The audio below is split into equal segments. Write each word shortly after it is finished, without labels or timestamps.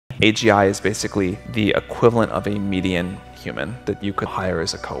AGI is basically the equivalent of a median human that you could hire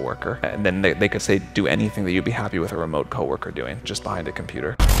as a coworker, and then they could say do anything that you'd be happy with a remote coworker doing just behind a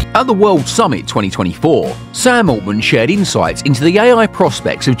computer. At the World Summit 2024, Sam Altman shared insights into the AI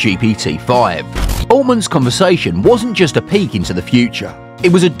prospects of GPT-5. Altman's conversation wasn't just a peek into the future.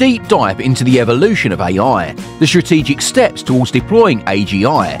 It was a deep dive into the evolution of AI, the strategic steps towards deploying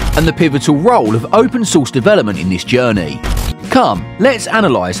AGI, and the pivotal role of open source development in this journey. Come, let's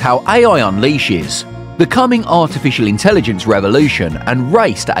analyse how AI unleashes the coming artificial intelligence revolution and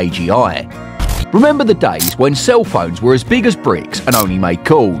race to AGI. Remember the days when cell phones were as big as bricks and only made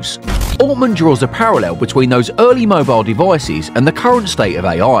calls? Altman draws a parallel between those early mobile devices and the current state of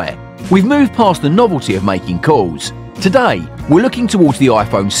AI. We've moved past the novelty of making calls. Today, we're looking towards the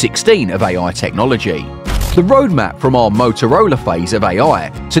iPhone 16 of AI technology. The roadmap from our Motorola phase of AI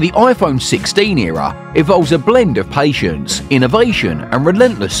to the iPhone 16 era involves a blend of patience, innovation, and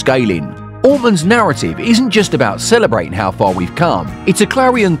relentless scaling. Altman's narrative isn't just about celebrating how far we've come, it's a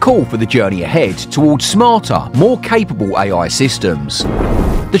clarion call for the journey ahead towards smarter, more capable AI systems.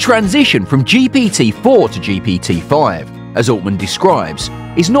 The transition from GPT-4 to GPT-5, as Altman describes,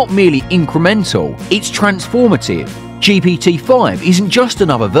 is not merely incremental, it's transformative. GPT-5 isn't just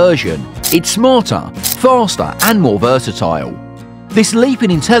another version, it's smarter, faster, and more versatile. This leap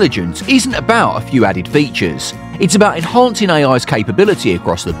in intelligence isn't about a few added features, it's about enhancing AI's capability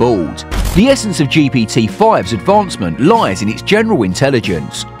across the board. The essence of GPT-5's advancement lies in its general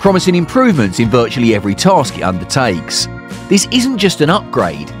intelligence, promising improvements in virtually every task it undertakes. This isn't just an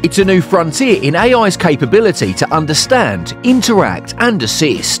upgrade, it's a new frontier in AI's capability to understand, interact, and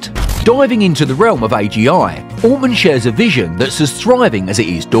assist. Diving into the realm of AGI, Altman shares a vision that's as thriving as it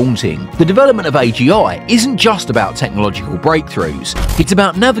is daunting. The development of AGI isn't just about technological breakthroughs, it's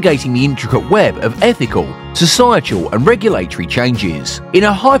about navigating the intricate web of ethical, societal, and regulatory changes. In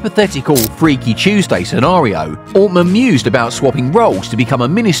a hypothetical Freaky Tuesday scenario, Altman mused about swapping roles to become a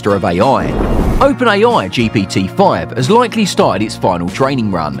minister of AI. OpenAI GPT-5 has likely started its final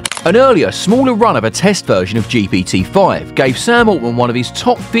training run. An earlier, smaller run of a test version of GPT-5 gave Sam Altman one of his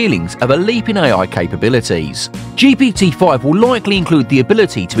top feelings of a leap in AI capabilities. GPT-5 will likely include the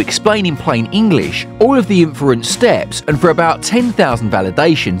ability to explain in plain English all of the inference steps and for about 10,000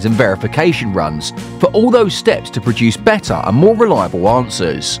 validations and verification runs for all those steps to produce better and more reliable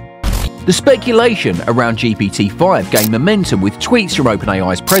answers. The speculation around GPT-5 gained momentum with tweets from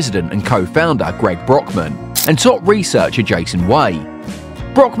OpenAI's president and co-founder Greg Brockman and top researcher Jason Wei.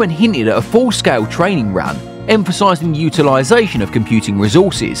 Brockman hinted at a full-scale training run, emphasizing the utilization of computing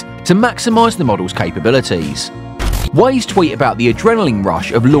resources to maximize the model's capabilities. Wei's tweet about the adrenaline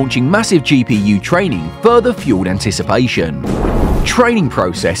rush of launching massive GPU training further fueled anticipation. Training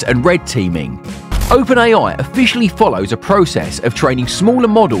process and red teaming. OpenAI officially follows a process of training smaller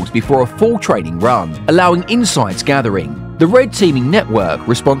models before a full training run, allowing insights gathering. The red teaming network,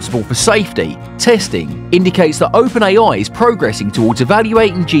 responsible for safety testing, indicates that OpenAI is progressing towards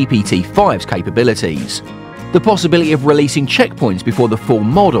evaluating GPT-5's capabilities. The possibility of releasing checkpoints before the full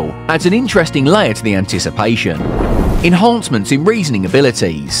model adds an interesting layer to the anticipation. Enhancements in reasoning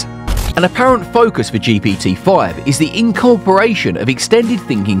abilities. An apparent focus for GPT-5 is the incorporation of extended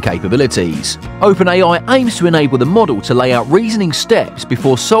thinking capabilities. OpenAI aims to enable the model to lay out reasoning steps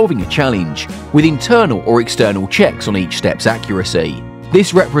before solving a challenge, with internal or external checks on each step's accuracy.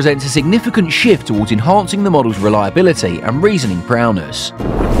 This represents a significant shift towards enhancing the model's reliability and reasoning prowess.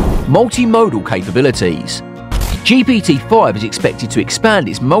 Multimodal capabilities. GPT-5 is expected to expand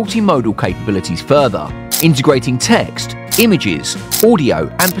its multimodal capabilities further, integrating text, images, audio,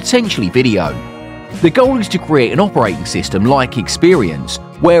 and potentially video. The goal is to create an operating system-like experience,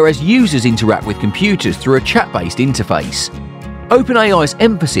 whereas users interact with computers through a chat-based interface. OpenAI's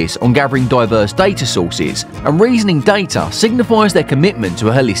emphasis on gathering diverse data sources and reasoning data signifies their commitment to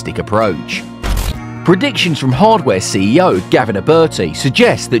a holistic approach. Predictions from hardware CEO Gavin Aberti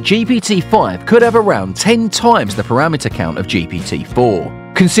suggest that GPT-5 could have around 10 times the parameter count of GPT-4.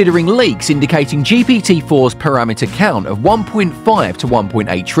 Considering leaks indicating GPT-4's parameter count of 1.5 to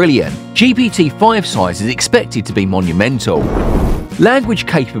 1.8 trillion, GPT-5 size is expected to be monumental. Language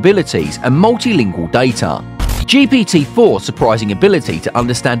capabilities and multilingual data. GPT-4's surprising ability to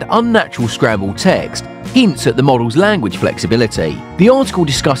understand unnatural scrambled text hints at the model's language flexibility. The article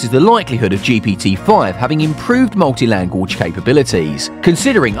discusses the likelihood of GPT-5 having improved multilanguage capabilities,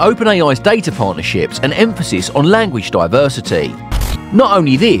 considering OpenAI's data partnerships and emphasis on language diversity. Not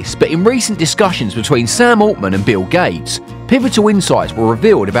only this, but in recent discussions between Sam Altman and Bill Gates, pivotal insights were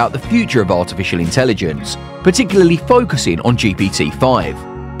revealed about the future of artificial intelligence, particularly focusing on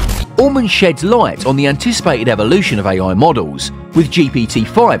GPT-5. Altman sheds light on the anticipated evolution of AI models, with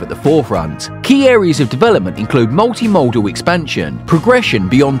GPT-5 at the forefront. Key areas of development include multimodal expansion, progression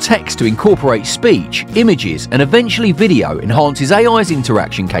beyond text to incorporate speech, images, and eventually video enhances AI's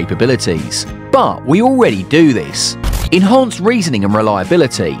interaction capabilities. But we already do this. Enhanced reasoning and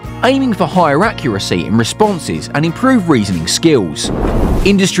reliability, aiming for higher accuracy in responses and improved reasoning skills.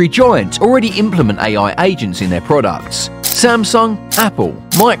 Industry giants already implement AI agents in their products: Samsung, Apple,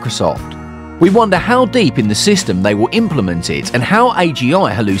 Microsoft. We wonder how deep in the system they will implement it and how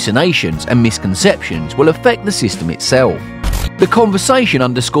AGI hallucinations and misconceptions will affect the system itself. The conversation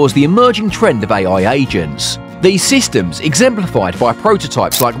underscores the emerging trend of AI agents. These systems, exemplified by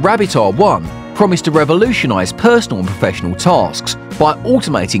prototypes like RabbitR1, promise to revolutionize personal and professional tasks by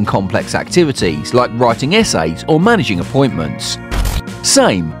automating complex activities like writing essays or managing appointments.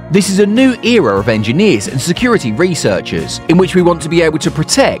 This is a new era of engineers and security researchers in which we want to be able to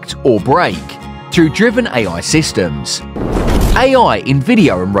protect or break through driven AI systems. AI in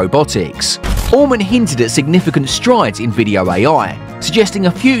video and robotics. Altman hinted at significant strides in video AI, suggesting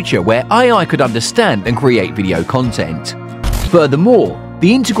a future where AI could understand and create video content. Furthermore,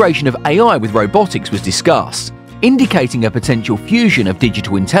 the integration of AI with robotics was discussed, indicating a potential fusion of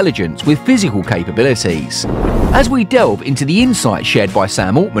digital intelligence with physical capabilities. As we delve into the insights shared by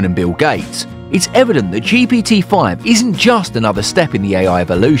Sam Altman and Bill Gates, it's evident that GPT-5 isn't just another step in the AI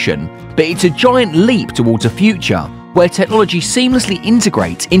evolution, but it's a giant leap towards a future where technology seamlessly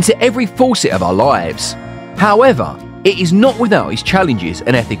integrates into every facet of our lives. However, it is not without its challenges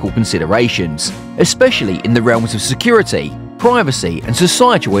and ethical considerations, especially in the realms of security, privacy, and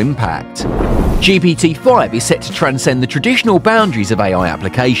societal impact. GPT-5 is set to transcend the traditional boundaries of AI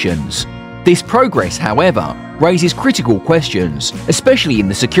applications. This progress, however, raises critical questions, especially in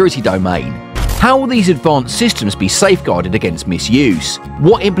the security domain. How will these advanced systems be safeguarded against misuse?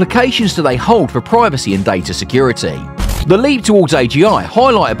 What implications do they hold for privacy and data security? The leap towards AGI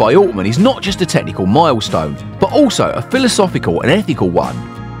highlighted by Altman is not just a technical milestone, but also a philosophical and ethical one.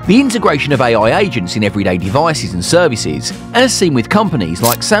 The integration of AI agents in everyday devices and services, as seen with companies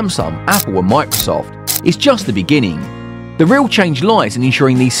like Samsung, Apple and Microsoft, is just the beginning. The real change lies in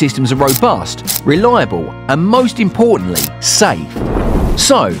ensuring these systems are robust, reliable, and most importantly, safe.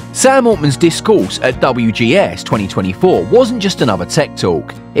 So, Sam Altman's discourse at WGS 2024 wasn't just another tech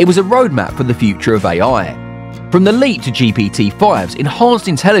talk, it was a roadmap for the future of AI. From the leap to GPT-5's enhanced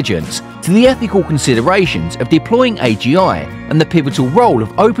intelligence to the ethical considerations of deploying AGI and the pivotal role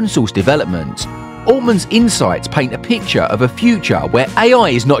of open source development, Altman's insights paint a picture of a future where AI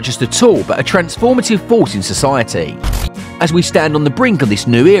is not just a tool but a transformative force in society. As we stand on the brink of this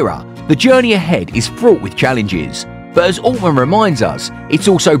new era, the journey ahead is fraught with challenges, but as Altman reminds us, it's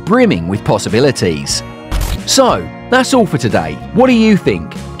also brimming with possibilities. So, that's all for today. What do you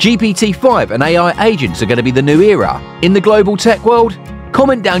think? GPT-5 and AI agents are going to be the new era in the global tech world?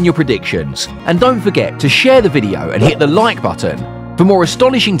 Comment down your predictions, and don't forget to share the video and hit the like button. For more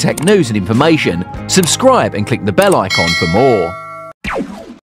astonishing tech news and information, subscribe and click the bell icon for more.